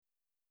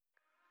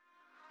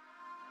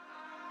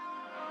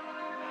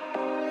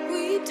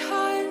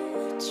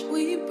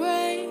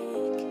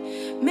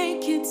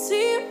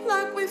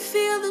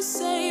the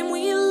same.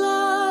 We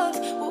love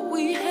what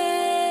we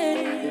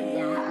hate.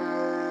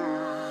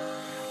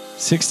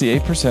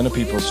 68% of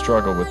people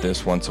struggle with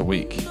this once a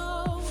week.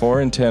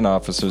 4 in 10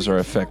 officers are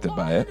affected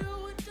by it.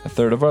 A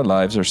third of our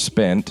lives are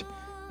spent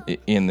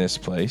in this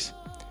place.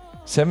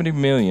 70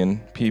 million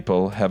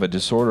people have a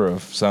disorder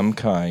of some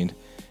kind,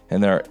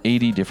 and there are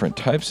 80 different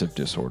types of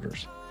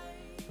disorders.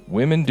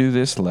 Women do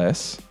this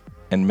less,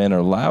 and men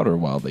are louder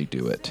while they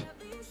do it.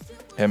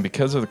 And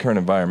because of the current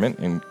environment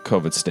and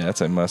COVID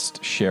stats, I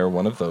must share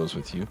one of those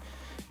with you,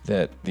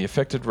 that the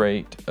affected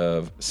rate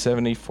of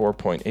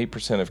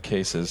 74.8% of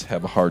cases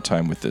have a hard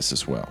time with this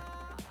as well.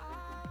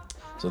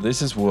 So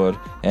this is Wood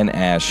and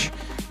Ash,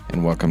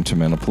 and welcome to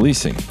Mental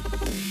Policing.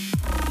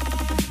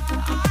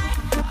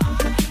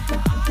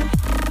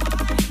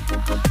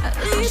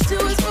 At least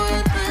it was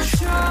worth a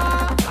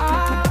try.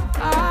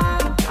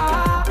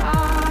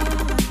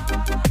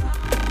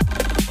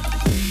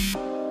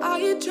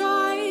 I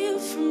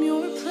drive from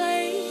your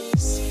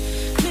place.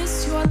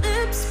 Miss your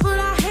lips, but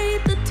I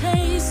hate the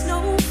taste.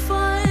 No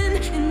fun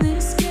in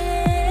this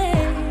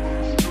game.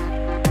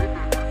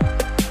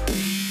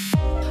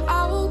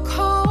 I will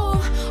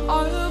call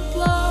our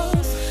bluff,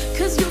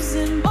 'cause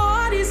using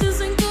bodies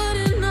isn't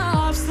good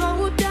enough.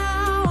 Slow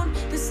down,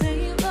 this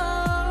ain't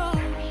love.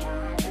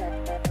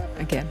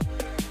 Again,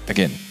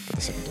 for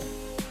the second time.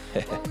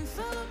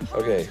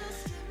 Okay.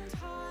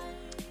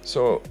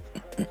 So,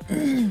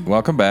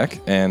 welcome back.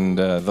 And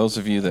those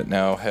of you that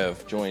now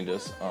have joined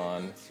us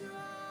on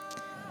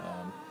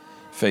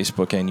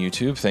Facebook and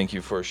YouTube, thank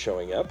you for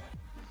showing up.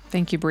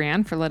 Thank you,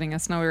 Brianne, for letting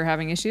us know we were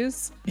having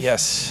issues.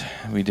 Yes,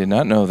 we did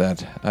not know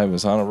that. I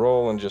was on a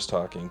roll and just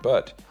talking.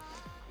 But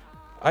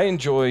I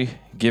enjoy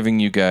giving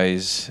you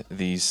guys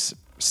these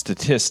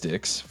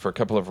statistics for a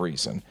couple of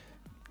reasons.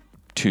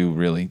 Two,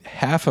 really.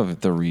 Half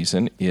of the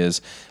reason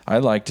is I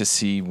like to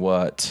see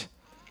what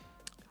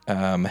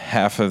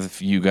half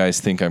of you guys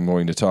think I'm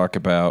going to talk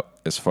about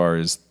as far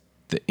as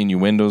the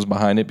innuendos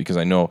behind it, because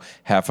I know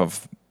half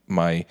of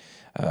my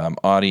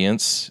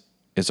audience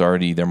is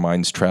already, their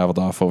minds traveled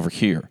off over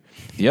here.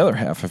 The other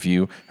half of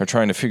you are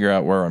trying to figure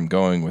out where I'm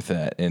going with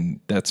that, and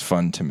that's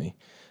fun to me.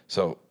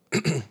 So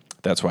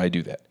that's why I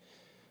do that.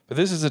 But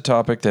this is a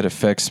topic that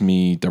affects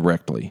me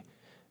directly.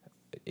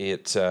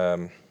 It's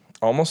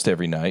almost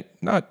every night,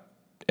 not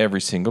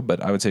every single,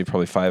 but I would say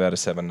probably 5 out of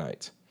 7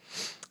 nights.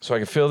 So I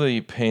can feel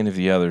the pain of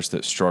the others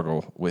that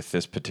struggle with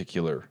this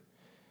particular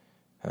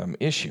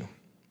issue.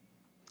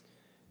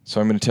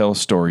 So I'm going to tell a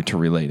story to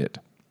relate it.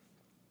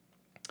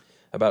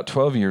 About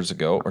 12 years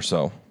ago or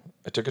so,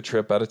 I took a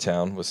trip out of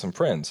town with some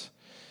friends.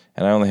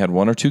 And I only had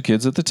 1 or 2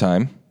 kids at the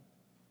time.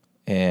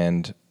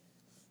 And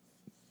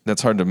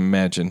that's hard to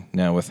imagine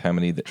now with how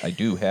many that I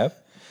do have.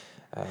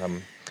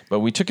 But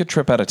we took a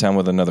trip out of town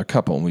with another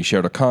couple, and we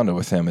shared a condo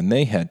with them, and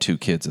they had 2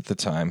 kids at the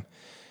time.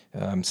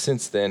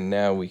 Since then,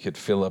 now we could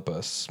fill up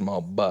a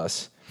small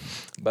bus.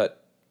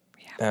 But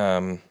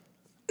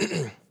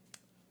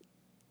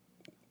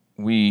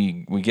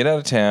we get out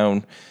of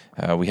town.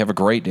 We have a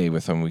great day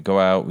with them. We go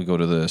out. We go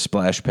to the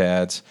splash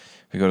pads.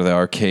 We go to the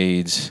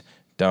arcades,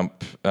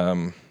 dump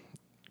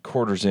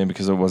quarters in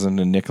because it wasn't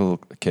a nickel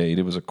arcade.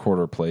 It was a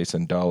quarter place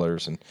and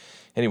dollars. And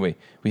anyway,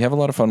 we have a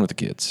lot of fun with the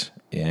kids.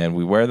 And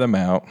we wear them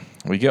out.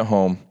 We get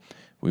home.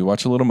 We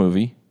watch a little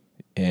movie.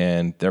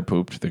 And they're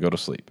pooped. They go to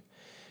sleep.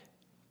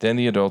 Then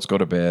the adults go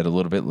to bed a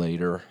little bit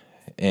later.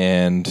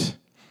 And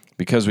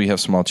because we have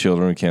small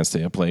children, we can't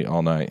stay up late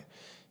all night.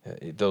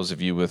 Those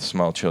of you with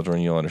small children,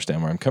 you'll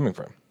understand where I'm coming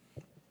from.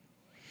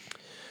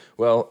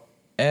 Well,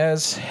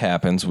 as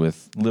happens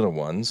with little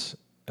ones,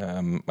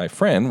 my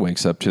friend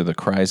wakes up to the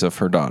cries of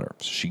her daughter.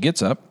 So she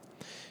gets up,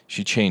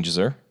 she changes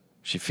her,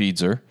 she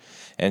feeds her,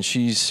 and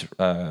she's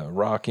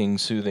rocking,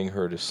 soothing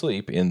her to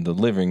sleep in the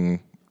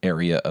living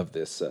area of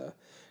this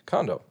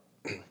condo.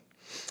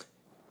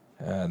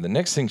 The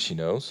next thing she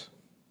knows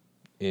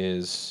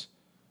is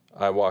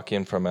I walk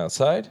in from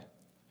outside.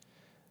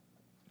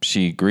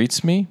 She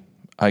greets me.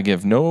 I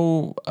give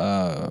no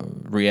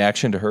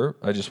reaction to her.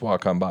 I just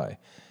walk on by.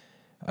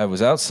 I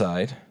was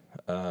outside,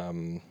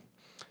 and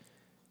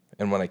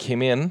when I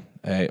came in,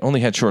 I only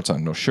had shorts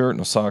on, no shirt,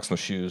 no socks, no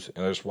shoes,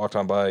 and I just walked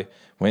on by,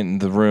 went in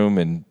the room,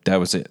 and that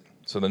was it.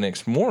 So the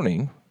next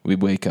morning, we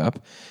wake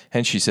up,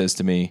 and she says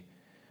to me,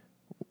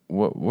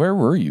 where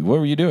were you? What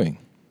were you doing?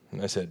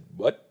 And I said,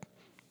 what?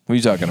 What are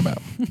you talking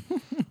about?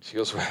 She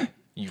goes, well,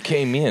 you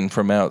came in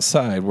from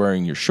outside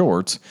wearing your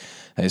shorts.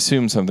 I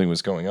assumed something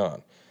was going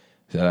on.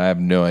 I said, I have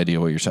no idea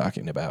what you're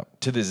talking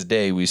about. To this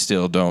day, we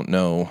still don't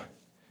know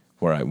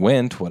where I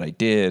went, what I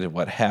did,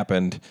 what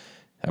happened.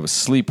 I was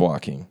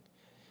sleepwalking.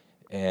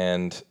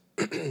 And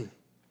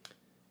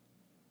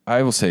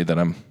I will say that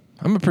I'm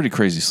a pretty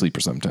crazy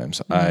sleeper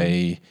sometimes.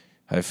 Mm-hmm.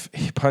 I've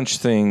punched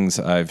things.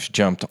 I've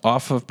jumped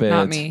off of beds.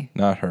 Not me.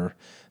 Not her.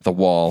 The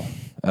wall.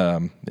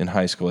 In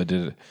high school, I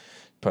did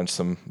punch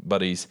some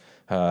buddies.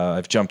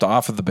 I've jumped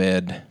off of the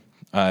bed.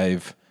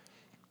 I've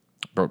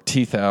broke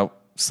teeth out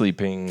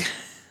sleeping.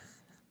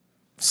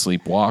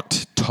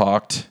 Sleepwalked,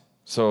 talked.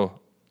 So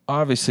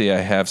obviously I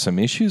have some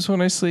issues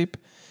when I sleep.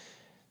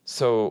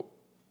 So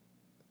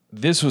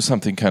this was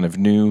something kind of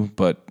new,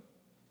 but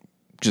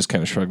just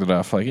kind of shrugged it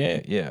off like,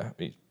 yeah,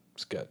 he's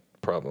got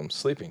problems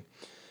sleeping.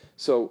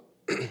 So,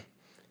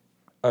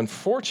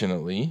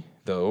 unfortunately,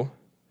 though,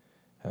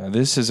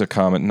 this is a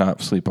common,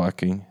 not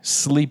sleepwalking,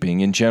 sleeping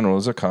in general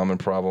is a common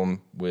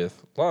problem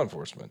with law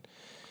enforcement.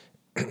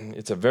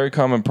 It's a very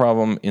common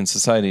problem in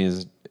society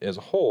as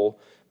a whole,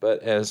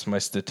 but as my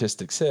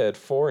statistics said,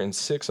 4 in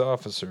 6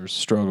 officers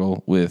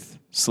struggle with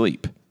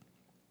sleep.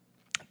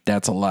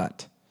 That's a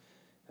lot.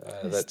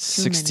 That's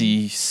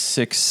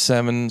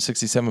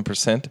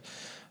 67%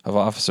 of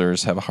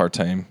officers have a hard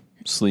time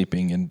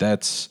sleeping, and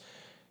that's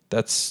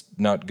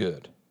not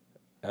good.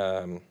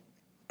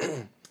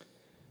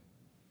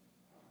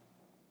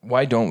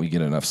 Why don't we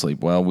get enough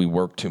sleep? Well, we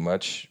work too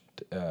much.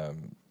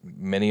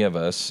 Many of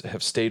us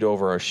have stayed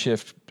over our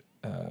shift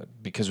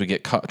because we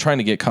get trying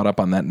to get caught up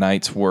on that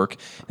night's work.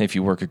 And if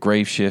you work a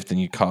grave shift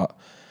and you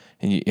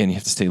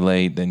have to stay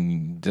late,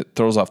 then it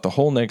throws off the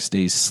whole next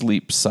day's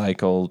sleep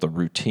cycle, the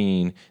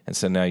routine, and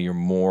so now you're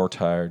more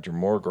tired, you're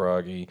more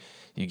groggy,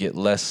 you get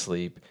less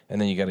sleep, and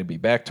then you got to be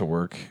back to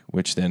work,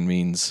 which then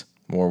means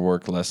more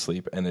work, less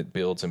sleep, and it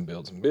builds and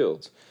builds and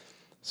builds.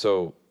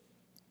 So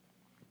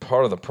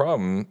part of the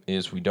problem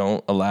is we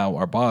don't allow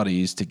our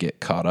bodies to get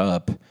caught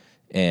up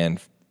and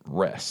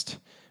rest.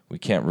 We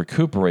can't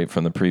recuperate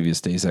from the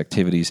previous day's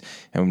activities,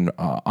 and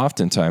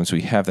oftentimes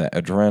we have that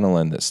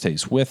adrenaline that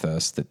stays with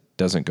us that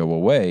doesn't go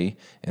away,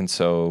 and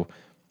so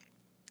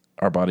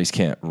our bodies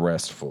can't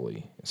rest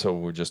fully. So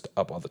we're just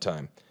up all the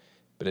time.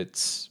 But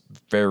it's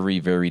very,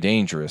 very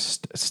dangerous.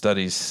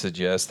 Studies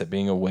suggest that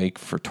being awake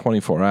for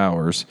 24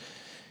 hours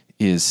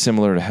is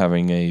similar to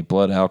having a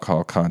blood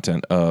alcohol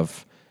content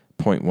of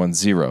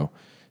 0.10.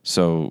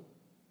 So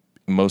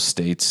most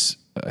states,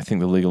 I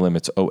think the legal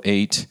limit's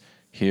 0.8.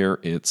 Here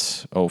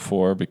it's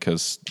 0.4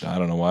 because I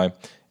don't know why.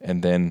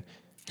 And then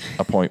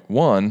a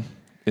 0.1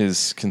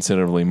 is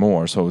considerably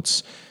more. So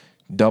it's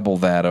double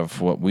that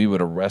of what we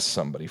would arrest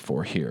somebody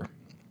for here.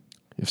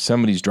 If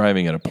somebody's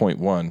driving at a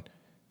 0.1,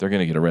 they're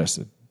going to get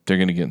arrested. They're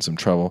going to get in some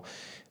trouble.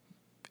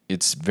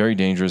 It's very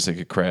dangerous. They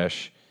could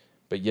crash.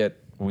 But yet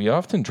we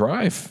often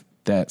drive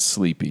that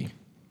sleepy.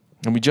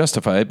 And we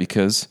justify it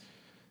because,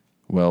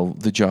 well,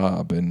 the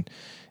job and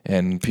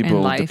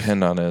people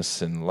depend on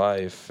us in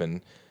life.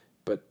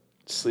 But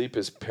sleep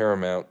is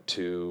paramount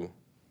to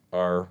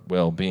our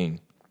well-being.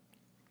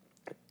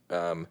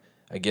 I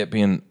get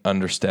being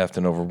understaffed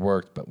and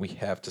overworked, but we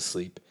have to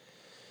sleep.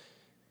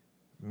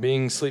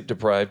 Being sleep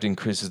deprived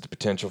increases the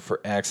potential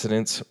for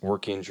accidents,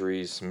 work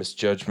injuries,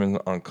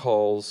 misjudgment on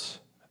calls,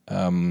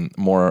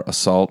 more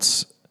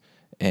assaults,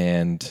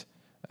 and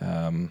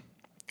on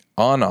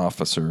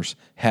officers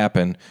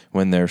happen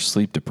when they're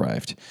sleep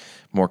deprived.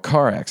 More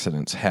car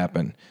accidents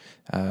happen.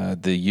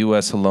 The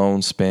U.S.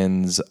 alone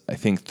spends, I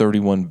think,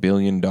 $31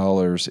 billion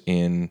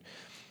in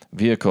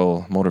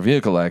motor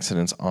vehicle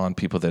accidents on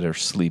people that are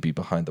sleepy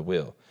behind the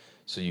wheel.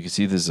 So you can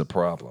see this is a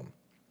problem.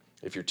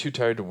 If you're too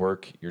tired to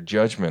work, your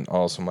judgment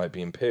also might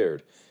be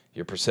impaired.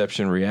 Your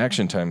perception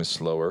reaction time is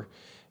slower,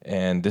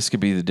 and this could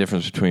be the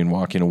difference between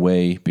walking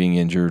away, being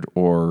injured,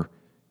 or,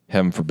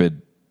 heaven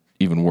forbid,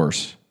 even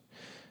worse.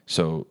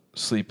 So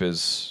sleep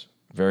is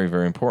very,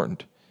 very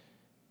important.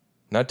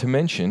 Not to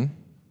mention,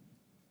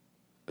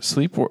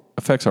 sleep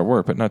affects our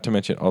work, but not to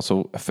mention it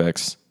also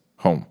affects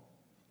home.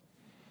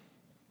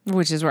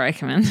 Which is where I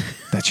come in.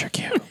 That's your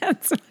cue.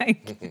 That's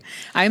like,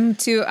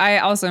 I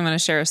also am going to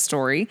share a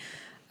story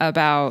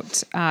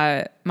about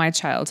my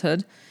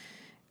childhood.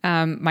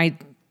 My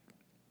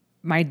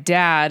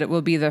dad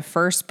will be the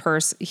first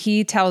person.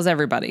 He tells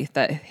everybody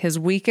that his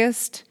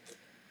weakest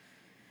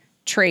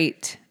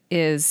trait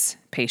is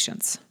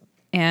patience.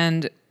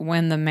 And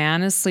when the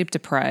man is sleep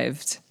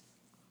deprived,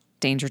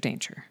 danger,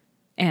 danger.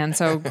 And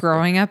so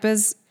growing up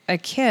as a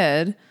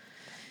kid,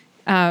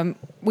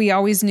 we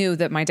always knew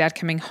that my dad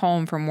coming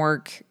home from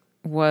work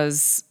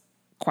was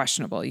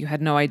questionable. You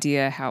had no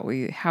idea how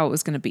it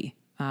was going to be.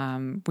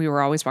 We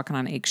were always walking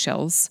on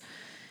eggshells,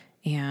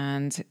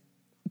 and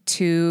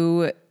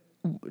two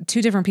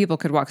different people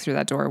could walk through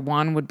that door.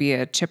 One would be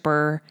a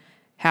chipper,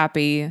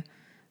 happy,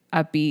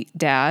 upbeat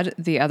dad.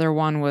 The other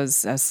one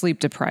was a sleep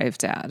deprived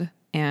dad,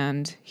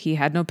 and he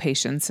had no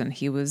patience, and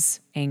he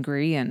was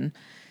angry, and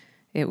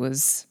it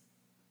was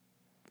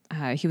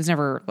he was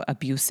never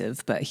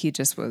abusive, but he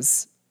just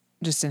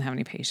didn't have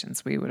any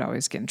patience. We would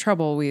always get in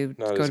trouble. We would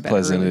go to bed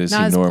early. Not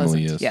as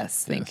normally is.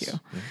 Yes, thank you.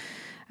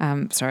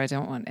 Sorry, I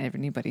don't want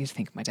anybody to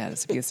think my dad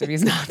is abusive.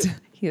 He's not.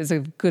 He is a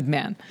good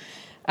man.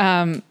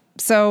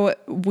 So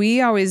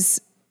we always,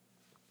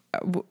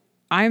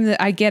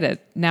 I get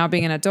it now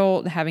being an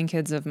adult, having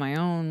kids of my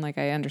own. Like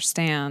I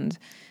understand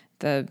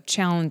the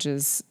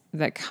challenges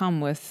that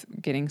come with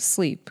getting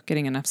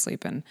enough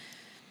sleep, and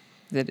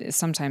that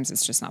sometimes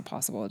it's just not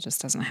possible. It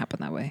just doesn't happen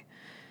that way.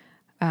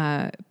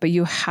 But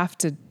you have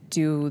to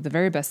do the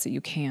very best that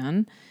you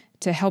can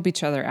to help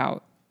each other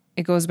out.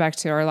 It goes back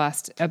to our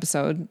last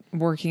episode,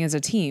 working as a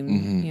team.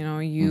 Mm-hmm. You know,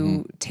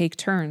 you take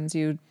turns,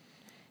 you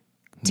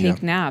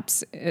take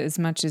naps as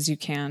much as you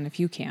can, if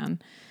you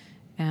can.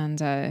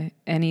 And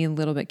any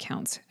little bit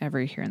counts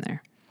every here and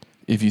there.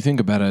 If you think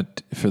about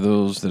it, for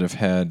those that have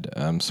had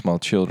small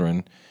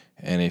children,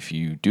 and if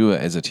you do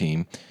it as a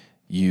team,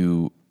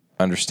 you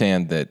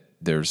understand that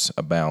there's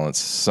a balance.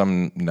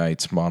 Some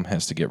nights mom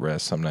has to get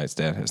rest. Some nights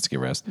dad has to get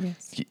rest.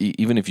 Yes.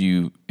 Even if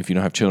you don't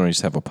have children, you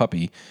just have a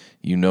puppy,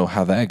 you know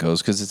how that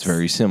goes because it's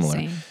very similar.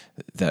 Same.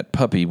 That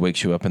puppy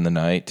wakes you up in the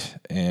night,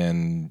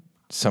 and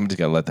somebody's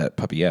got to let that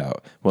puppy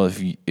out. Well,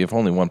 if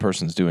only one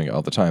person's doing it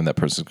all the time, that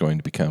person's going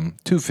to become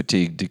too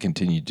fatigued to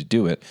continue to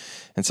do it,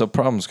 and so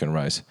problems can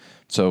arise.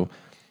 So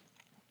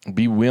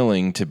be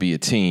willing to be a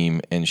team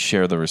and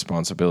share the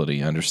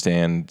responsibility.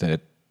 Understand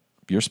that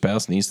your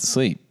spouse needs to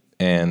sleep,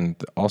 and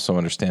also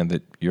understand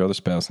that your other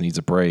spouse needs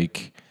a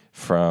break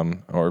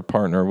from, or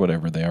partner,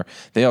 whatever they are.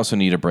 They also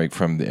need a break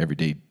from the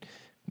everyday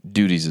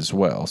duties as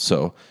well.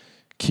 So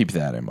keep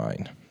that in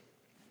mind.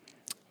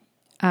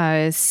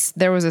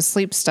 There was a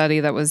sleep study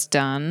that was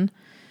done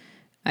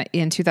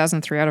in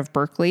 2003 out of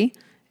Berkeley.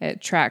 It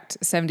tracked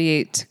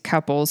 78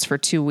 couples for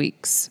 2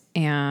 weeks,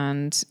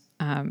 and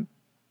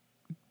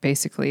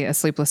basically a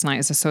sleepless night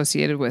is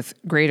associated with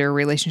greater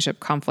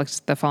relationship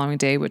conflict the following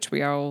day, which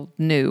we all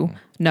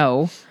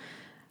know.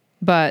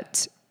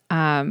 But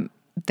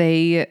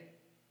there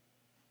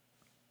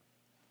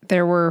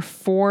were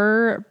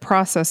 4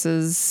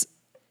 processes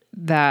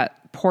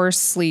that poor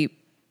sleep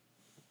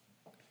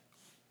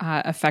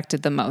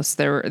affected the most.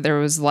 There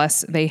was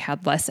less. They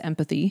had less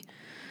empathy.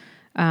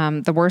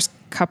 The worse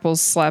couples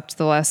slept,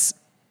 the less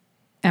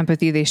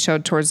empathy they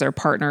showed towards their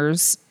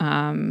partners.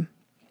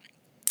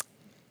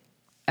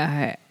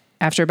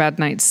 After a bad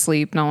night's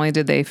sleep, not only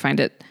did they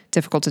find it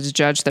difficult to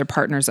judge their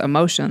partner's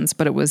emotions,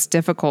 but it was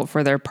difficult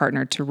for their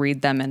partner to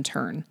read them in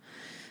turn.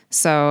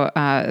 So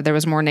there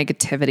was more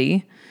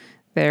negativity.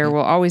 There will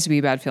always be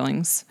bad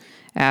feelings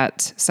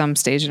at some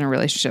stage in a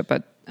relationship,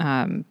 but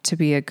to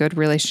be a good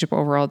relationship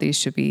overall, these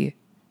should be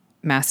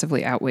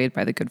massively outweighed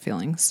by the good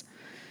feelings.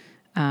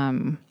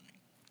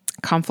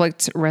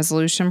 Conflict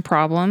resolution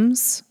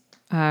problems.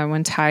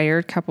 When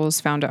tired,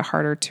 couples found it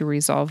harder to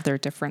resolve their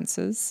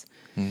differences.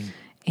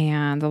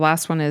 And the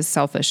last one is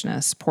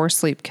selfishness. Poor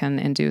sleep can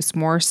induce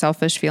more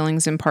selfish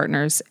feelings in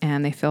partners,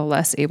 and they feel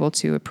less able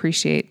to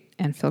appreciate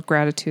and feel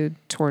gratitude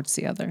towards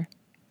the other.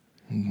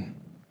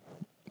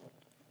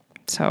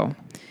 So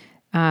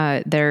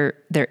there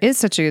is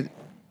such a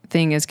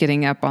thing as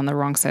getting up on the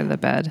wrong side of the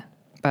bed,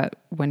 but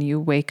when you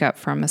wake up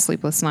from a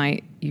sleepless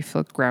night, you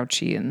feel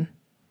grouchy and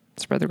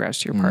spread the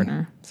grouch to your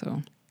partner.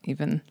 So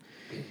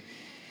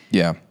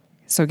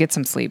so get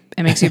some sleep.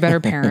 It makes you a better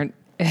parent.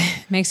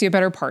 It makes you a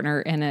better partner,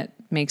 and it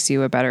makes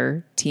you a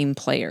better team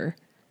player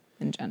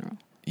in general.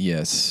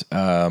 Yes.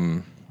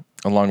 Along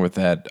with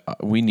that,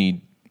 we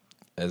need,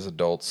 as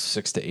adults,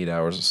 6 to 8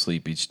 hours of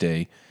sleep each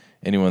day.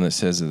 Anyone that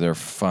says that they're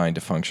fine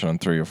to function on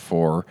 3 or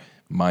 4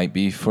 might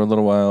be for a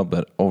little while,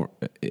 but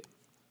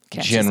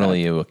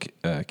generally it will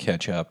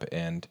catch up,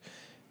 and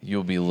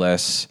you'll be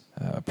less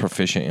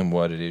proficient in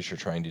what it is you're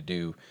trying to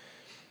do.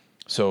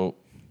 So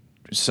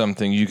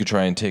something you could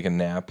try and take a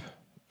nap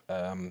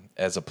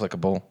as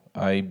applicable.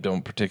 I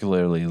don't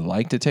particularly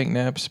like to take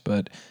naps,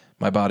 but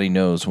my body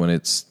knows when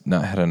it's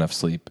not had enough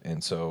sleep,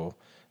 and so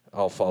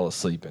I'll fall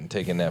asleep and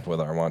take a nap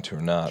whether I want to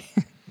or not.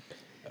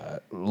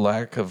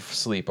 Lack of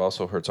sleep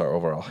also hurts our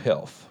overall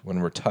health.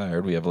 When we're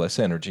tired, we have less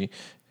energy.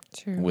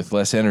 True. With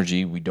less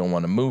energy, we don't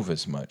want to move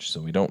as much, so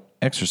we don't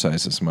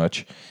exercise as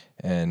much,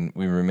 and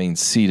we remain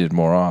seated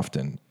more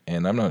often.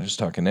 And I'm not just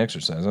talking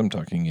exercise, I'm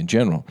talking in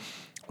general.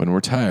 When we're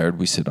tired,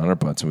 we sit on our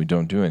butts and we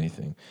don't do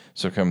anything.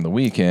 So come the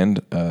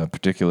weekend,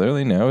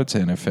 particularly now it's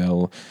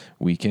NFL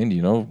weekend,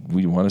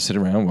 we want to sit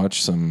around,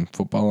 watch some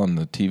football on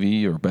the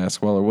TV or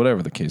basketball or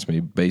whatever the case may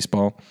be,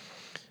 baseball.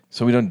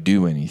 So we don't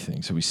do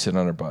anything. So we sit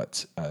on our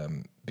butts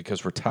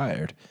because we're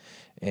tired.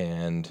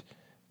 And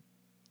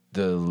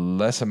the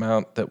less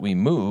amount that we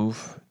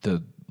move,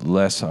 the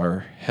less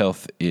our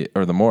health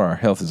or the more our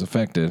health is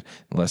affected,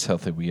 the less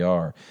healthy we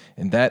are.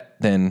 And that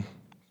then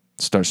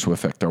starts to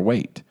affect our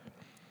weight.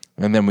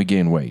 And then we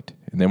gain weight.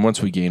 And then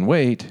once we gain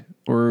weight,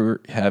 we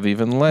have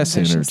even less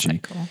energy.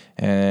 Cycle.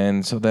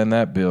 And so then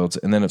that builds.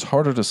 And then it's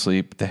harder to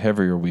sleep the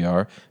heavier we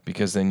are,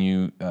 because then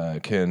you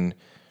can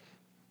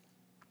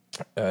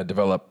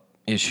develop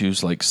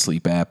issues like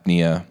sleep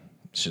apnea.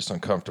 It's just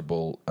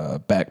uncomfortable,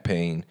 back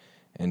pain,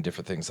 and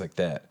different things like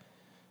that.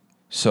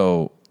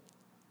 So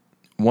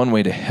one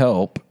way to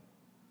help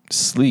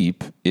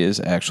sleep is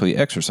actually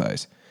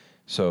exercise.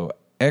 So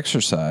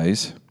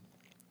exercise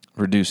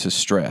reduces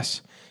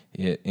stress.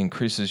 It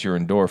increases your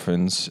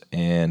endorphins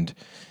and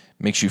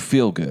makes you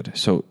feel good.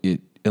 So it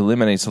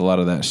eliminates a lot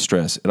of that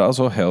stress. It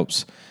also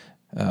helps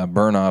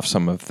burn off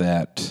some of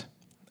that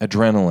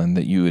adrenaline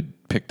that you had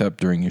picked up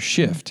during your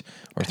shift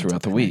or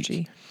throughout the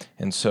week.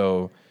 And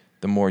so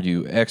the more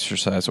you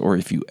exercise, or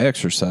if you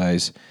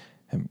exercise,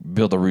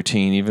 build a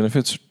routine, even if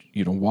it's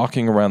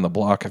walking around the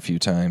block a few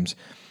times,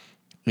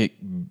 it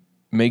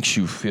makes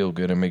you feel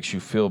good. It makes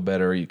you feel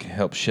better. You can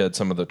help shed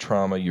some of the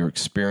trauma you're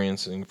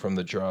experiencing from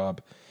the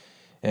job.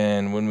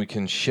 And when we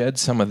can shed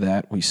some of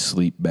that, we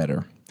sleep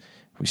better.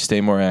 we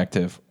stay more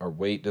active, our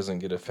weight doesn't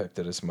get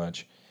affected as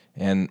much,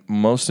 and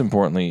most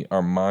importantly,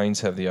 our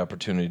minds have the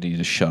opportunity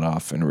to shut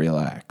off and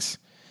relax.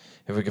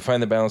 If we can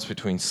find the balance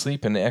between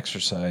sleep and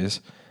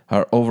exercise,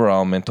 our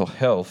overall mental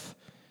health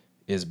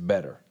is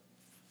better.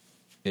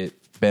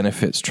 It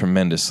benefits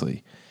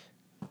tremendously.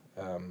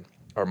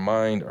 Our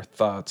mind, our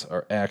thoughts,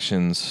 our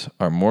actions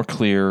are more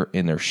clear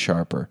and they're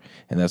sharper,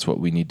 and that's what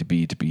we need to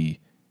be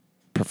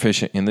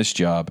proficient in this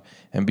job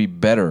and be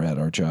better at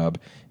our job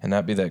and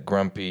not be that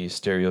grumpy,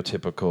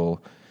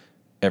 stereotypical,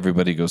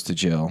 everybody goes to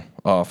jail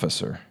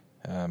officer.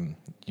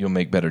 You'll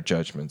make better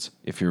judgments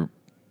if you're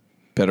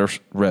better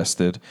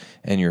rested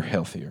and you're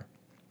healthier.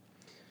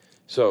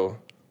 So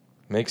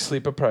make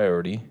sleep a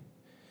priority.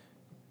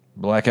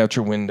 Black out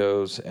your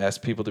windows.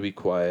 Ask people to be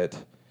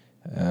quiet.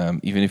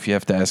 Even if you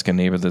have to ask a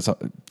neighbor that's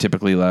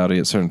typically loud at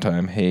a certain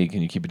time, hey,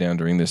 can you keep it down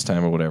during this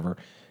time or whatever?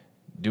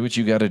 Do what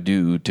you got to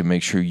do to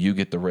make sure you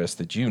get the rest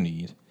that you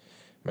need.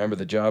 Remember,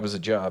 the job is a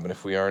job, and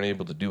if we aren't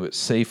able to do it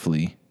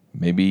safely,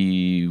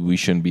 maybe we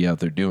shouldn't be out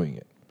there doing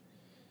it.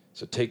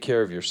 So take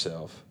care of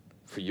yourself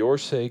for your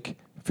sake,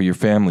 for your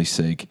family's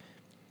sake,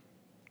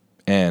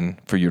 and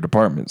for your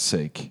department's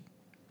sake.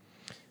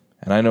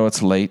 And I know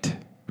it's late,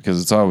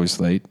 because it's always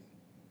late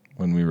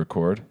when we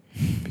record,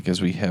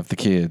 because we have the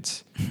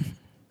kids.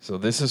 So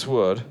this is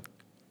Wood.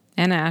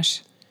 And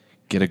Ash.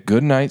 Get a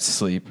good night's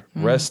sleep,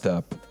 rest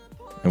up,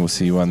 and we'll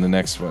see you on the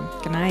next one.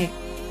 Good night.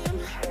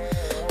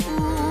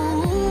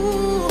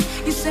 Ooh,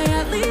 you say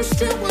at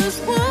least it was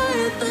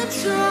worth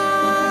the try.